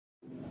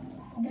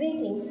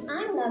Greetings,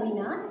 I'm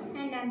Lavina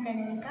and I'm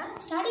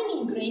Pranavika, studying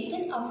in grade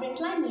 10 of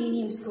Redefine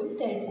Millennium School,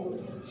 third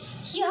board.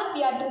 Here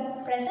we are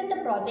to present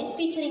the project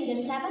featuring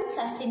the 7th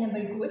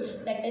sustainable goal,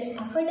 that is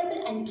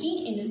affordable and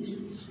clean energy.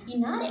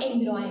 In our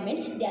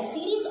environment, there are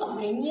series of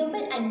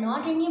renewable and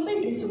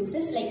non-renewable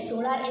resources like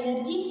solar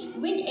energy,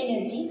 wind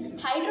energy,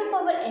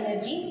 hydropower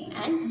energy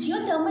and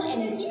geothermal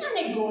energy,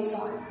 and it goes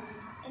on.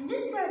 In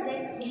this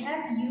project, we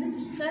have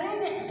used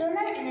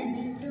solar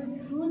energy to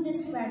do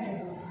this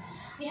quadra-bot.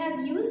 We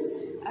have used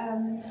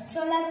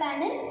solar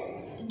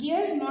panel,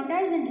 gears,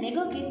 motors and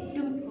Lego kit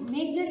to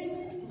make this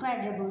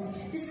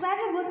quadra-bot. This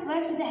quadra-bot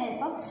works with the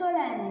help of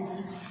solar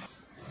energy.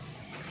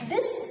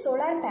 This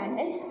solar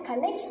panel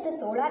collects the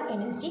solar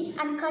energy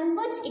and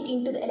converts it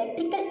into the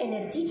electrical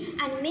energy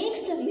and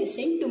makes the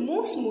machine to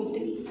move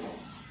smoothly.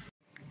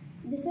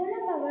 The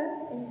solar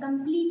power is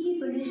completely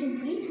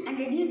pollution-free and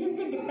reduces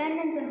the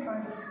dependence on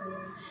fossil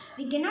fuels.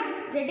 We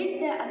cannot predict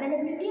the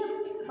availability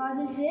of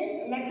fossil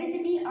fuels,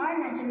 electricity or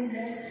natural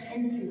gas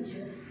in the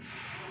future.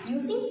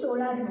 Using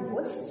solar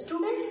robots,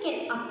 students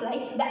can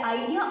apply the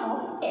idea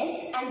of test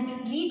and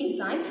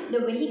redesign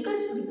the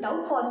vehicles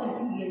without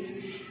fossil fuels.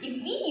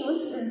 If we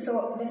use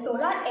the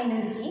solar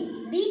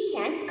energy, we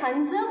can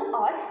conserve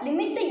or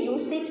limit the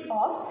usage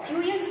of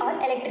fuels or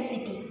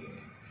electricity.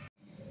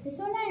 The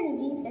solar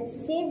energy that's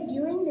saved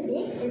during the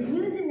day is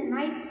used in the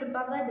night to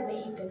power the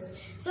vehicles.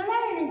 Solar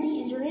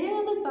energy is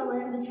renewable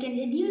power which can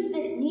reduce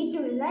the need to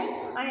rely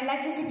on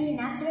electricity,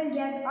 natural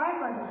gas or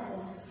fossil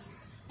fuels.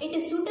 It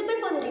is suitable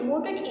for the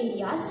remote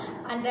areas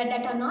and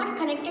that are not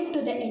connected to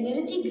the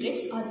energy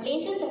grids or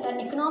places that are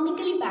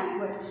economically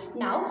backward.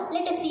 Now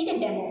let us see the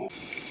demo.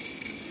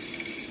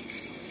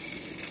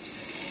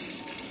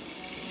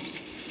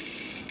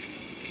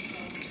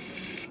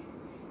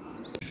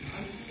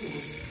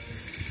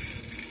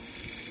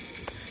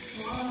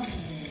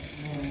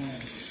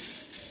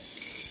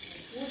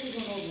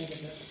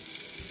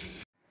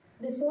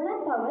 The solar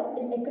power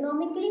is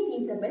economically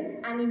feasible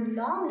and in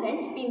long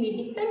run we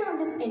may depend on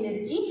this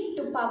energy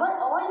to power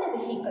all the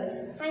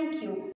vehicles. Thank you.